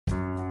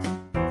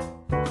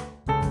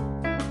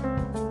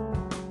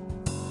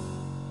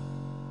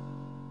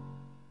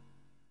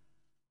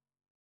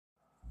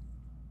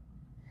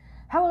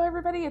Hello,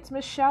 everybody. It's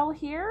Michelle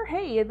here.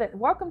 Hey,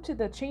 welcome to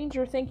the Change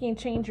Your Thinking,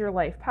 Change Your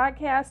Life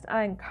podcast.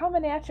 I'm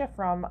coming at you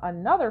from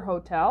another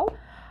hotel.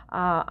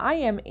 I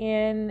am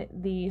in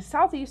the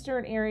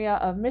southeastern area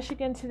of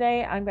Michigan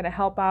today. I'm going to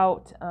help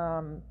out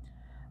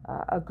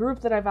a group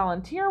that I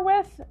volunteer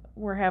with.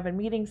 We're having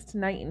meetings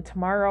tonight and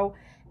tomorrow.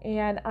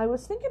 And I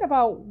was thinking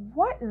about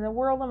what in the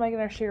world am I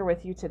going to share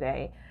with you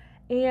today?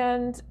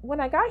 And when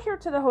I got here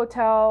to the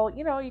hotel,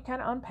 you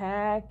kind of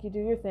unpack, you do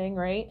your thing,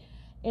 right?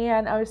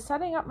 And I was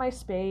setting up my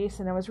space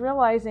and I was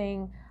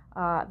realizing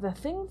the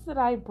things that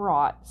I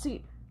brought.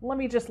 See, let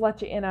me just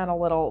let you in on a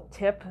little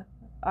tip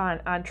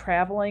on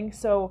traveling.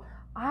 So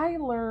I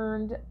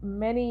learned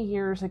many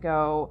years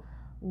ago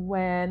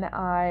when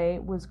I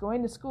was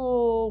going to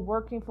school,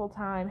 working full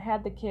time,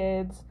 had the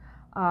kids.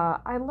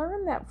 I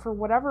learned that for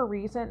whatever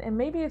reason, and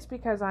maybe it's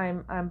because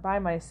I'm by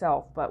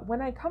myself, but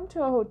when I come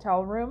to a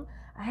hotel room,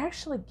 I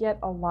actually get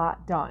a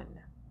lot done.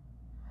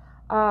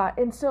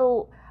 And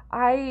so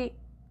I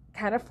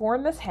kind of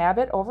formed this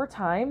habit over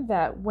time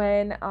that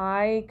when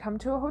I come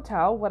to a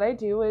hotel, what I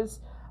do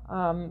is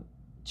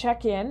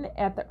check in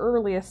at the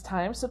earliest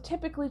time. So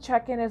typically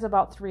check-in is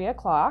about 3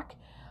 o'clock.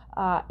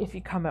 If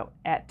you come out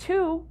at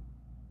 2,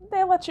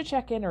 they let you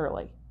check in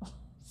early.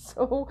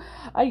 So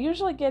I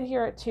usually get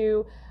here at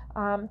 2.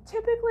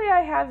 Typically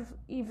I have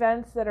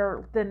events that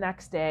are the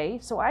next day,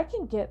 so I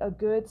can get a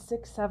good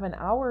 6-7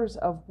 hours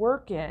of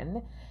work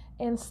in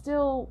and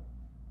still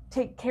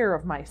take care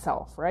of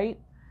myself, right?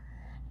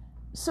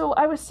 So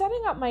I was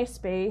setting up my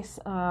space.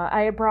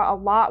 I had brought a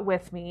lot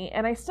with me,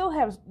 and I still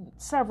have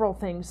several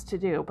things to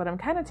do, but I'm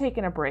kind of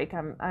taking a break.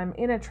 I'm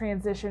in a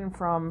transition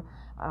from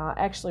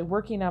actually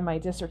working on my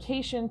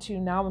dissertation to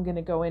now I'm going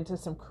to go into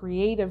some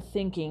creative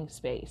thinking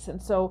space.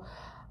 And so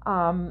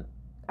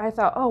I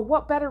thought, oh,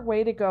 what better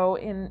way to go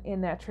in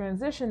that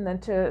transition than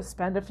to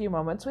spend a few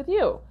moments with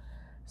you?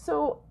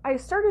 So I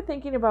started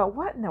thinking about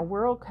what in the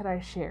world could I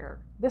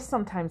share? This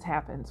sometimes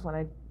happens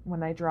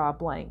when I draw a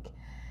blank.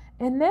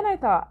 And then I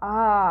thought,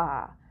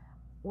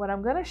 what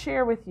I'm going to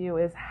share with you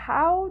is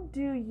how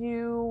do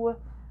you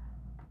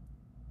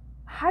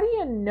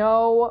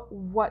know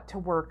what to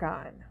work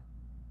on?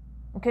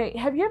 Okay,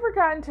 have you ever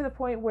gotten to the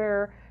point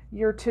where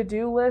your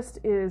to-do list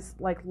is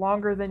like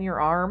longer than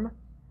your arm?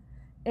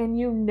 And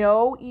you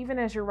know, even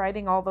as you're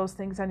writing all those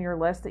things on your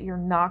list, that you're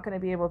not going to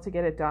be able to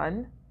get it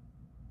done?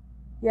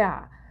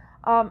 Yeah.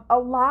 A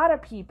lot of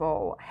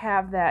people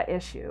have that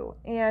issue,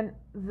 and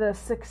the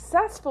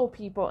successful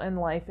people in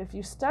life, if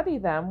you study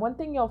them, one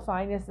thing you'll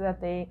find is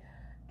that they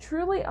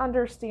truly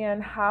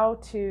understand how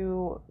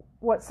to,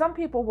 what some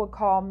people would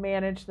call,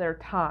 manage their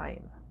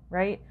time,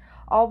 right?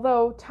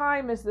 Although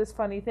time is this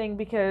funny thing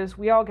because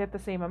we all get the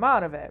same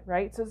amount of it,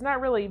 right? So it's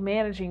not really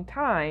managing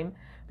time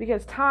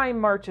because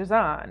time marches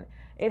on.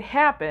 It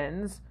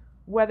happens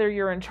whether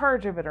you're in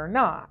charge of it or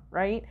not,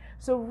 right?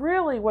 So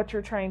really what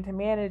you're trying to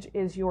manage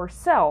is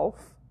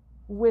yourself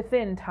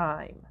within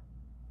time.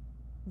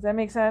 Does that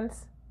make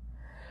sense?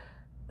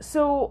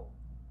 So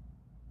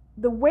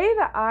the way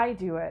that I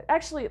do it,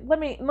 actually, let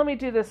me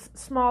do this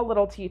small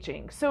little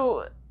teaching.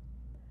 So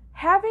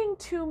having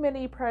too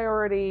many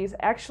priorities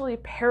actually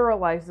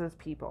paralyzes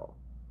people.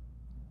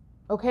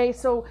 Okay,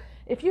 so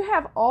if you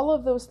have all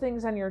of those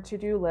things on your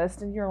to-do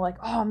list and you're like,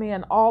 oh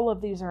man, all of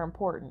these are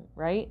important,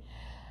 right?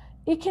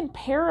 It can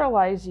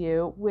paralyze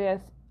you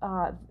with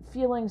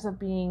feelings of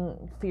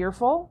being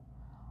fearful,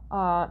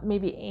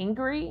 maybe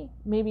angry,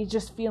 maybe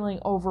just feeling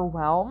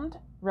overwhelmed,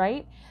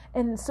 right?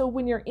 And so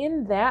when you're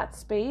in that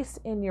space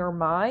in your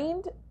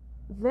mind,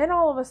 then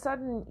all of a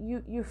sudden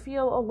you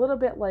feel a little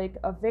bit like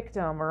a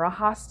victim or a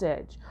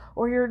hostage,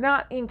 or you're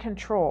not in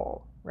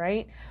control,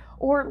 right?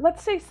 Or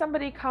let's say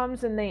somebody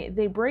comes and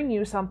they bring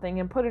you something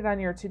and put it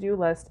on your to-do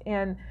list,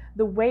 and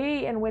the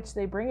way in which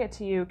they bring it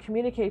to you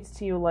communicates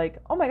to you like,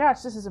 oh my gosh,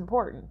 this is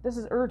important, this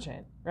is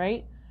urgent,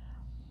 right?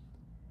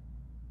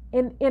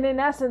 And in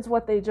essence,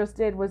 what they just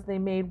did was they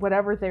made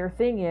whatever their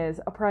thing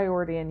is a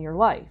priority in your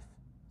life.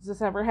 Does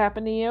this ever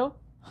happen to you?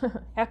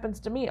 Happens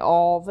to me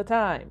all the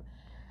time.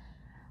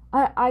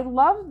 I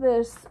love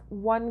this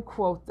one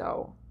quote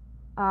though,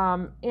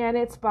 and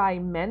it's by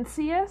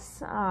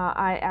Mencius.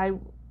 I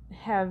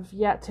have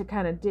yet to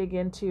kind of dig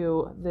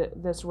into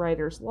this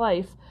writer's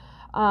life,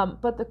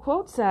 but the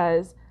quote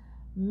says,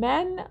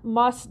 "Men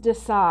must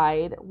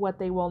decide what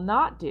they will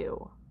not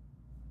do.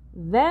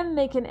 Then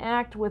they can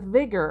act with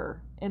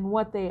vigor in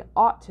what they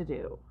ought to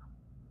do."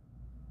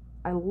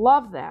 I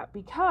love that,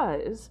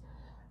 because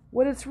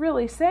what it's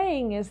really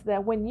saying is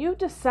that when you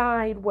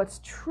decide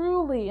what's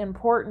truly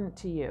important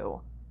to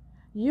you,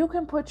 you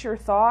can put your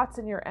thoughts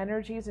and your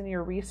energies and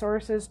your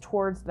resources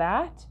towards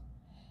that,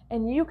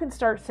 and you can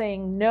start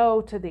saying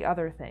no to the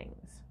other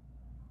things.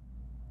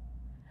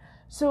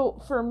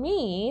 So for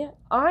me,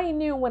 I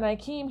knew when I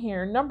came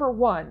here, number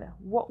one,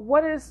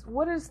 what is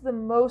the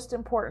most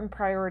important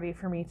priority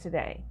for me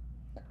today?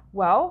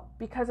 Well,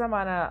 because I'm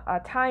on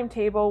a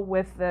timetable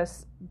with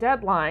this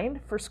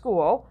deadline for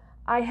school,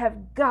 I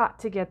have got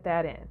to get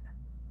that in.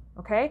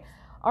 Okay?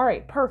 All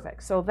right,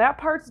 perfect. So that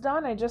part's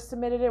done. I just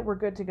submitted it. We're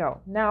good to go.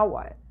 Now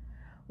what?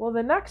 Well,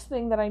 the next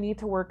thing that I need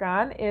to work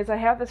on is I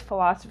have this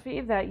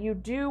philosophy that you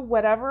do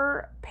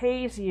whatever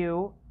pays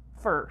you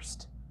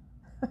first.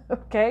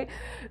 Okay?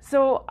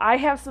 So I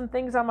have some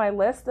things on my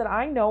list that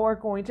I know are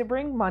going to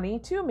bring money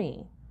to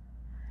me,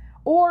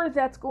 or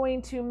that's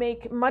going to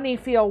make money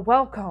feel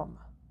welcome.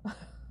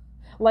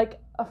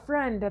 Like a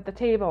friend at the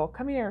table,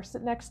 come here,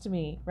 sit next to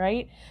me,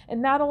 right?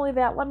 And not only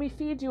that, let me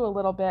feed you a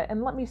little bit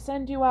and let me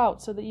send you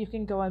out so that you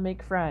can go and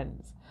make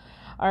friends.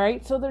 All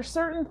right, so there's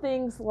certain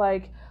things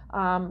like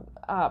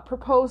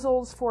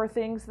proposals for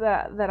things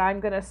that I'm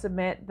going to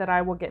submit that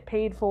I will get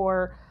paid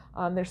for.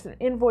 There's some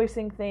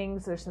invoicing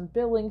things, there's some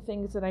billing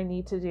things that I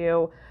need to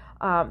do.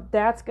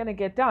 That's going to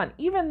get done.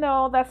 Even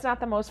though that's not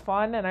the most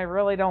fun and I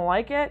really don't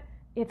like it,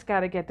 it's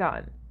got to get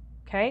done.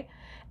 Okay?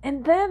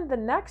 And then the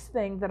next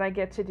thing that I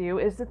get to do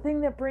is the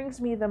thing that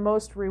brings me the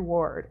most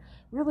reward.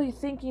 Really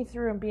thinking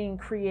through and being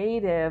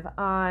creative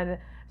on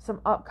some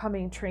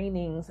upcoming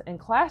trainings and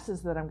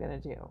classes that I'm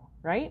going to do,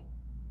 right?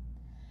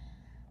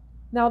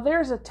 Now,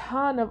 there's a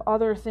ton of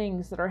other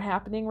things that are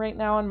happening right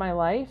now in my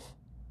life.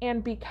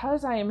 And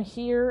because I am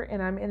here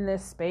and I'm in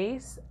this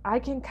space, I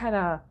can kind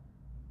of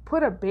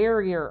put a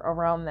barrier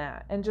around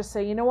that and just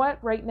say, you know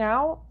what, right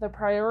now, the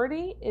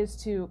priority is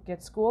to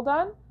get school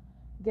done,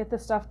 get the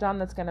stuff done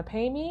that's going to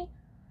pay me,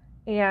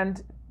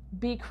 and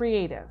be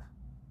creative.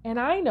 And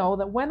I know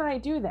that when I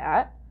do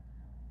that,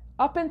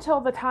 up until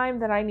the time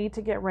that I need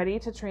to get ready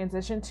to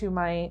transition to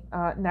my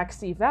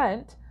next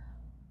event,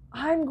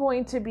 I'm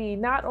going to be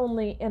not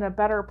only in a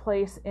better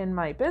place in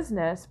my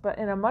business, but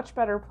in a much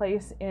better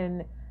place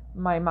in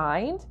my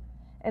mind.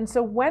 And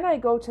so when I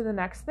go to the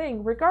next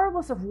thing,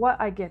 regardless of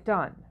what I get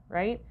done,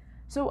 right?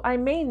 So I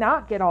may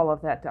not get all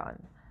of that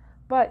done,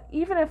 but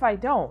even if I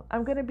don't,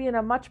 I'm going to be in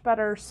a much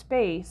better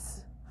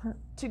space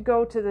to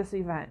go to this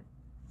event.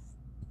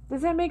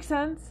 Does that make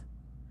sense?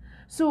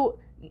 So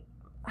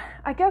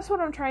I guess what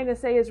I'm trying to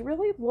say is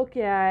really look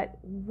at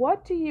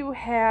what do you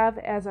have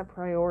as a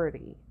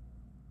priority,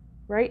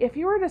 right? If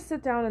you were to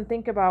sit down and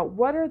think about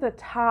what are the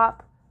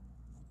top,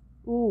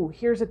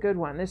 here's a good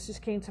one. This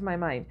just came to my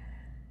mind.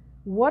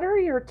 What are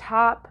your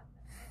top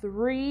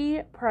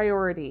 3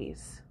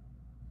 priorities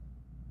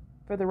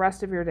for the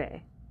rest of your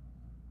day?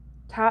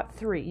 Top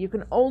 3. You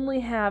can only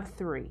have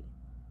 3.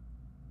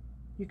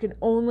 You can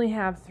only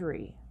have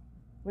 3.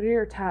 What are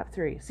your top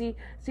 3? See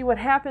what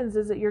happens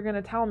is that you're going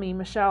to tell me,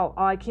 Michelle,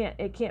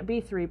 it can't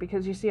be 3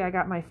 because you see I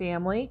got my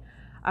family.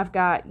 I've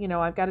got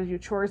to do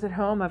chores at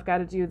home. I've got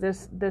to do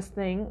this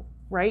thing,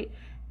 right?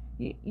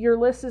 Your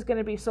list is going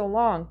to be so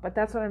long, but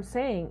that's what I'm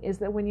saying is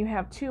that when you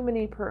have too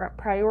many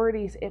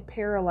priorities, it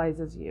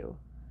paralyzes you.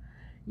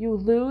 You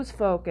lose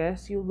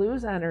focus, you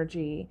lose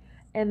energy,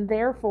 and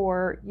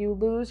therefore you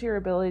lose your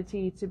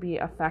ability to be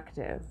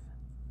effective.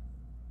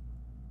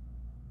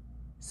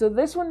 So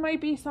this one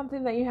might be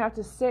something that you have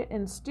to sit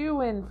and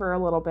stew in for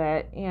a little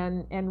bit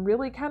and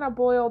really kind of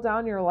boil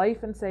down your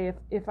life and say,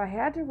 if I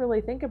had to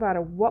really think about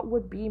it, what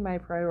would be my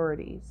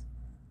priorities?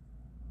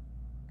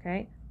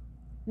 Okay.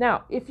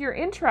 Now, if you're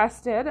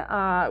interested,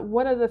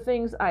 one of the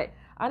things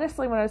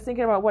honestly, when I was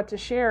thinking about what to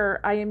share,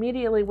 I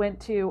immediately went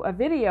to a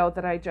video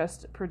that I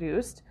just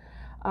produced.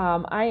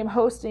 I am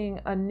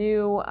hosting a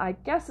new, I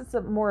guess it's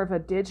more of a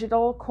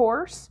digital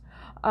course.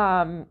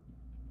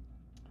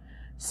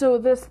 So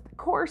this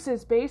course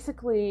is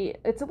basically,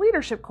 it's a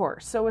leadership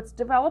course. So it's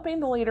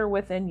developing the leader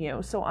within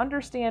you. So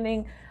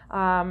understanding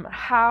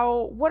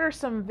what are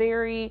some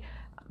very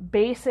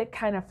basic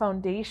kind of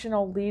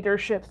foundational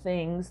leadership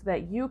things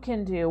that you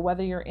can do,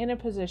 whether you're in a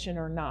position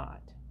or not.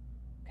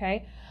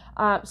 Okay.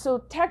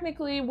 So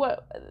technically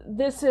what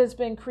this has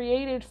been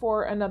created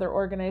for another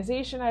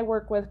organization I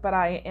work with, but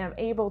I am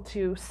able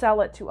to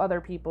sell it to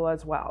other people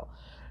as well.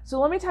 So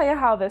let me tell you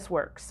how this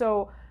works.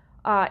 So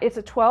it's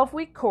a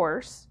 12-week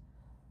course.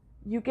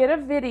 You get a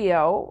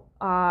video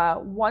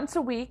once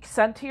a week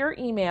sent to your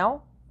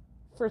email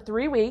for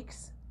 3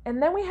 weeks.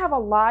 And then we have a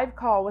live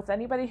call with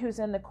anybody who's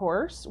in the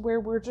course where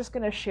we're just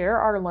going to share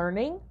our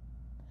learning.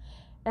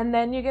 And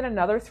then you get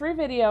another 3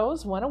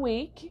 videos, 1 a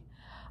week.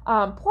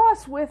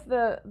 Plus with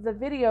the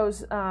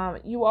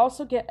videos, you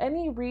also get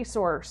any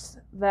resource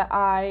that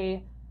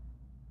I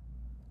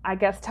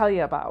guess tell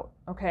you about.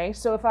 Okay.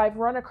 So if I've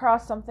run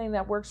across something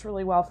that works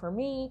really well for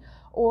me,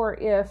 or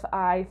if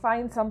I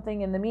find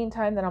something in the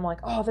meantime that I'm like,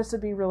 oh, this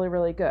would be really,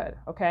 really good.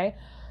 Okay.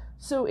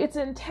 So it's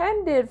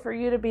intended for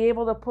you to be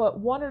able to put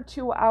 1 or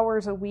 2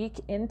 hours a week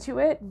into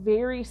it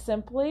very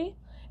simply.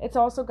 It's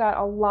also got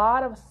a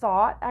lot of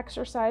thought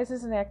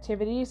exercises and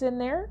activities in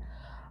there.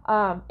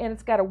 And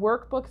it's got a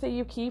workbook that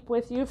you keep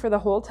with you for the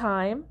whole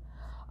time.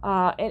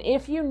 And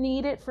if you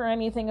need it for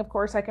anything, of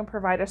course, I can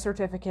provide a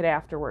certificate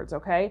afterwards.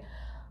 Okay.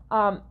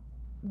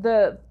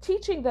 The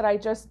teaching that I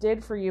just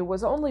did for you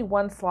was only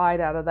 1 slide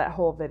out of that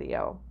whole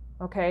video.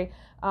 Okay.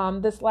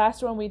 This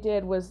last one we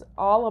did was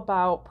all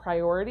about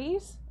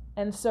priorities.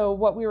 And so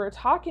what we were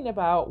talking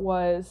about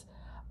was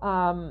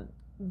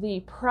the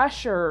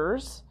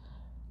pressures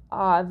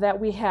that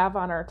we have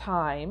on our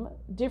time,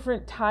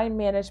 different time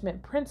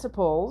management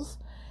principles,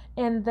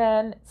 and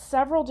then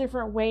several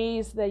different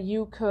ways that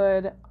you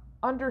could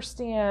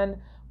understand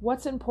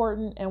what's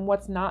important and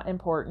what's not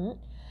important.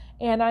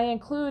 And I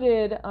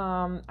included,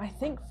 I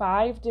think,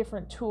 5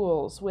 different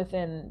tools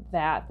within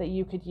that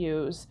you could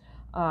use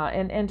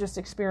and just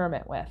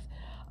experiment with.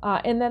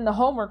 And then the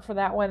homework for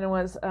that one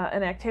was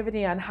an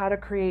activity on how to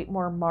create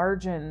more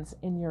margins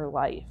in your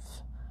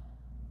life.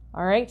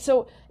 All right,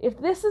 so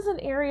if this is an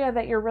area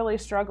that you're really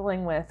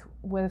struggling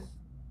with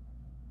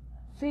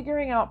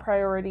figuring out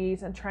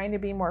priorities and trying to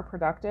be more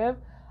productive,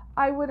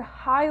 I would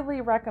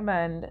highly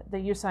recommend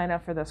that you sign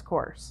up for this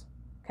course,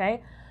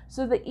 okay?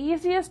 So the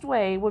easiest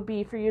way would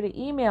be for you to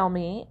email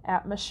me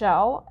at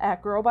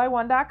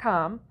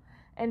michelle@growbyone.com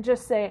and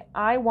just say,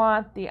 I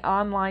want the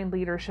online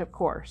leadership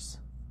course.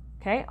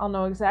 Okay, I'll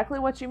know exactly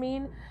what you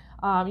mean.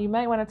 You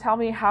might want to tell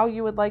me how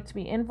you would like to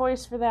be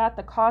invoiced for that,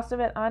 the cost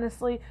of it.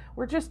 Honestly,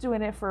 we're just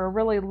doing it for a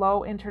really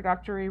low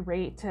introductory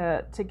rate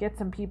to get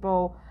some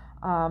people,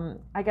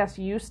 I guess,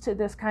 used to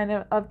this kind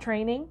of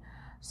training.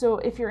 So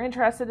if you're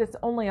interested, it's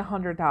only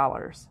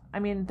 $100. I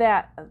mean,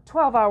 that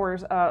 12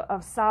 hours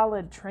of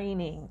solid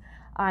training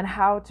on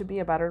how to be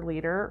a better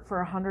leader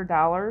for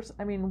 $100,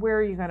 I mean, where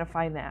are you going to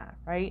find that,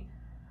 right?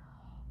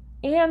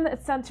 And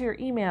it's sent to your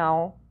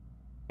email,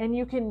 and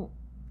you can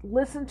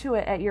listen to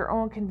it at your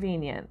own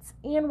convenience.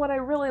 And what I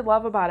really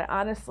love about it,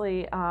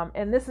 honestly,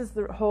 and this is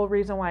the whole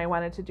reason why I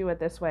wanted to do it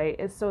this way,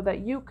 is so that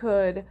you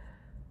could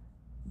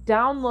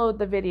download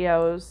the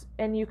videos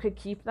and you could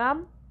keep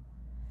them.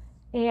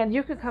 And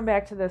you could come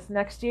back to this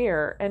next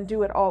year and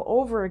do it all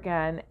over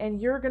again,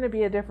 and you're going to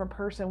be a different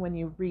person when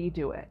you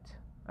redo it,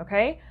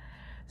 okay?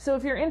 So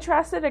if you're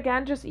interested,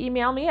 again, just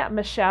email me at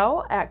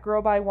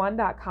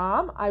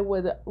michelle@growbyone.com. I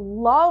would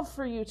love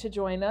for you to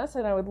join us,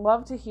 and I would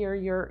love to hear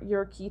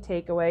your key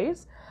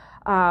takeaways.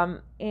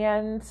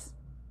 And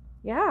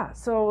yeah,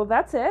 so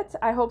that's it.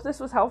 I hope this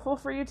was helpful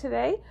for you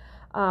today.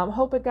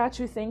 Hope it got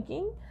you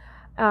thinking.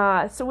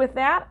 So with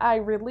that, I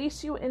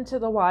release you into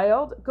the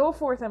wild. Go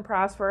forth and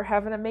prosper.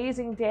 Have an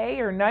amazing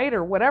day or night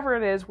or whatever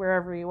it is,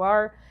 wherever you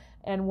are,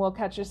 and we'll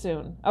catch you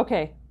soon.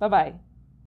 Okay, bye-bye.